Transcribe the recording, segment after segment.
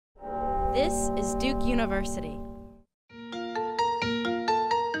This is Duke University.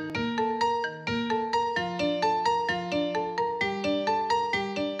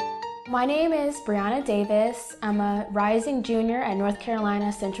 My name is Brianna Davis. I'm a rising junior at North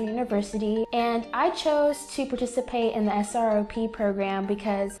Carolina Central University, and I chose to participate in the SROP program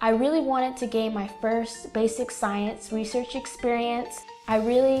because I really wanted to gain my first basic science research experience. I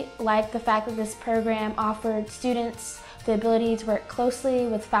really liked the fact that this program offered students the ability to work closely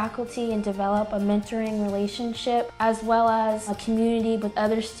with faculty and develop a mentoring relationship, as well as a community with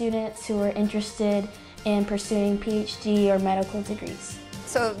other students who are interested in pursuing PhD or medical degrees.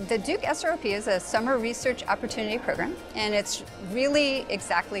 So the Duke SROP is a summer research opportunity program, and it's really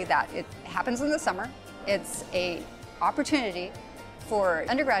exactly that. It happens in the summer. It's an opportunity for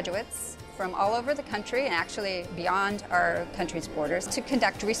undergraduates from all over the country and actually beyond our country's borders to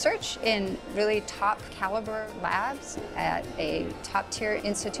conduct research in really top caliber labs at a top tier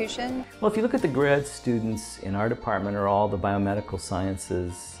institution. Well, if you look at the grad students in our department or all the biomedical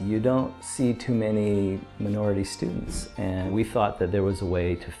sciences, you don't see too many minority students. And we thought that there was a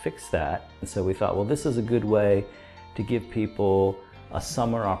way to fix that. And so we thought, well, this is a good way to give people a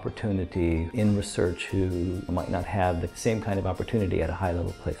summer opportunity in research who might not have the same kind of opportunity at a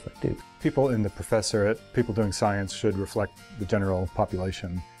high-level place like Duke. People in the professorate, people doing science should reflect the general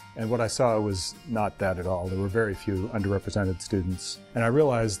population. And what I saw was not that at all. There were very few underrepresented students. And I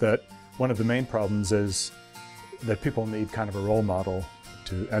realized that one of the main problems is that people need kind of a role model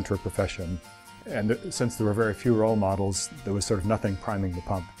to enter a profession. And since there were very few role models, there was sort of nothing priming the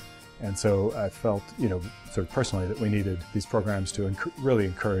pump. And so I felt, sort of personally that we needed these programs to really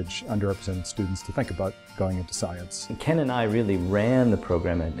encourage underrepresented students to think about going into science. Ken and I really ran the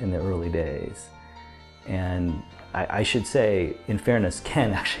program in the early days. And I should say, in fairness,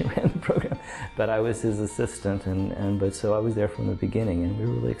 Ken actually ran the program, but I was his assistant, but so I was there from the beginning, and we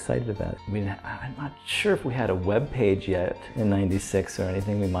were really excited about it. I mean, I'm not sure if we had a web page yet in '96 or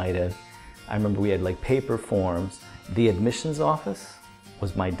anything. We might have. I remember we had like paper forms. The admissions office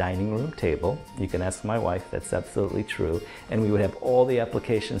was my dining room table. You can ask my wife, that's absolutely true. And we would have all the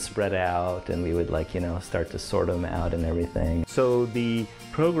applications spread out, and we would start to sort them out and everything. So the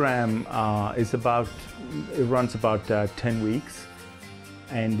program runs about 10 weeks.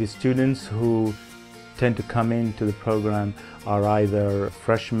 And the students who tend to come into the program are either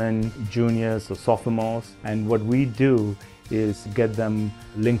freshmen, juniors, or sophomores. And what we do is get them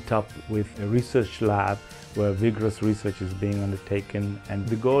linked up with a research lab where vigorous research is being undertaken, and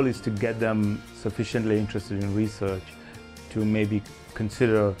the goal is to get them sufficiently interested in research to maybe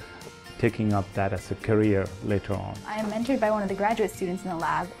consider taking up that as a career later on. I am mentored by one of the graduate students in the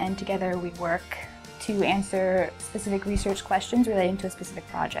lab, and together we work to answer specific research questions relating to a specific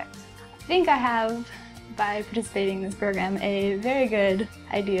project. I think I have, by participating in this program, a very good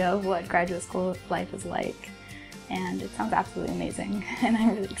idea of what graduate school life is like, and it sounds absolutely amazing, and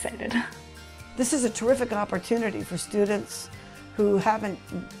I'm really excited. This is a terrific opportunity for students who haven't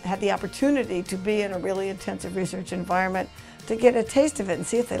had the opportunity to be in a really intensive research environment to get a taste of it and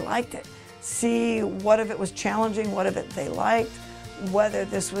see if they liked it. See what of it was challenging, what of it they liked, whether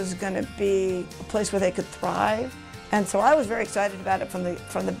this was going to be a place where they could thrive. And so I was very excited about it from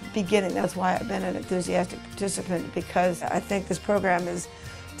the beginning. That's why I've been an enthusiastic participant, because I think this program has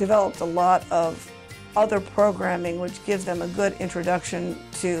developed a lot of other programming which gives them a good introduction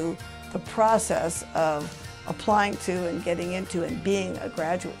to the process of applying to and getting into and being a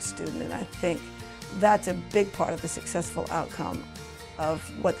graduate student. And I think that's a big part of the successful outcome of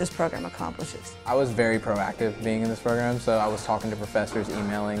what this program accomplishes. I was very proactive being in this program, so I was talking to professors,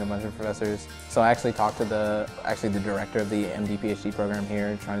 emailing a bunch of professors. So I actually talked to the director of the MD PhD program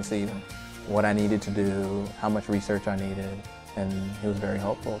here, trying to see what I needed to do, how much research I needed, and he was very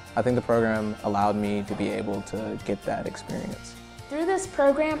helpful. I think the program allowed me to be able to get that experience. Through this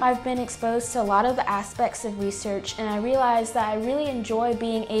program, I've been exposed to a lot of the aspects of research, and I realized that I really enjoy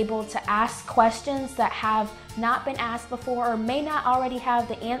being able to ask questions that have not been asked before or may not already have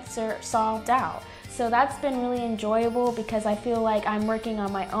the answer solved out. So that's been really enjoyable because I feel like I'm working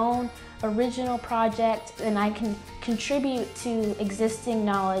on my own original project and I can contribute to existing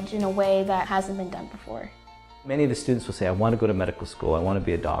knowledge in a way that hasn't been done before. Many of the students will say, I want to go to medical school, I want to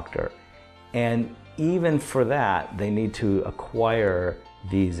be a doctor. And even for that, they need to acquire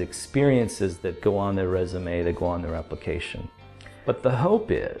these experiences that go on their resume, that go on their application. But the hope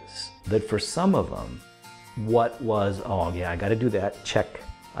is that for some of them, what was, oh yeah, I got to do that, check.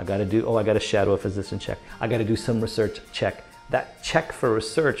 I got to shadow a physician, check. I got to do some research, check. That check for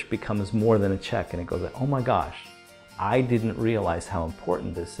research becomes more than a check, and it goes like, oh my gosh, I didn't realize how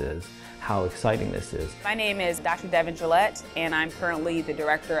important this is, how exciting this is. My name is Dr. Devyn Gillette, and I'm currently the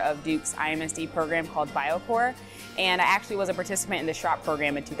director of Duke's IMSD program called BioCore, and I actually was a participant in the SHROP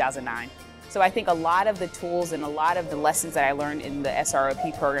program in 2009. So I think a lot of the tools and a lot of the lessons that I learned in the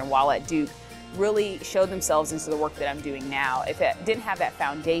SROP program while at Duke really showed themselves into the work that I'm doing now. If it didn't have that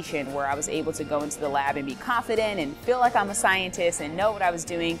foundation where I was able to go into the lab and be confident and feel like I'm a scientist and know what I was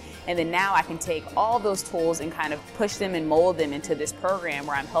doing, and then now I can take all those tools and kind of push them and mold them into this program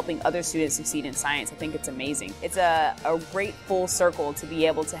where I'm helping other students succeed in science, I think it's amazing. It's a great full circle to be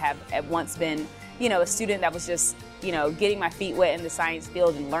able to have at once been, a student that was just, getting my feet wet in the science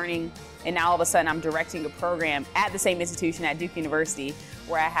field and learning, and now all of a sudden I'm directing a program at the same institution at Duke University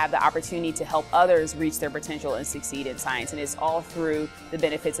where I have the opportunity to help others reach their potential and succeed in science. And it's all through the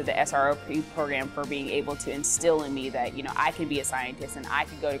benefits of the SROP program for being able to instill in me that, I can be a scientist and I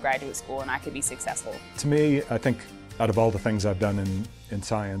can go to graduate school and I can be successful. To me, I think out of all the things I've done in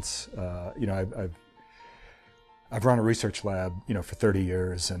science, I've run a research lab, for 30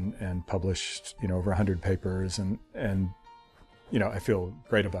 years and published, over 100 papers and I feel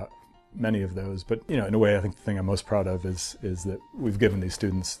great about many of those, but in a way I think the thing I'm most proud of is that we've given these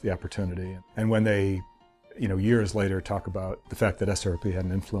students the opportunity, and when they years later talk about the fact that SROP had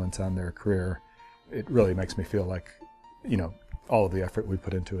an influence on their career, it really makes me feel like all of the effort we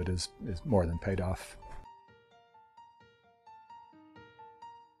put into it is more than paid off.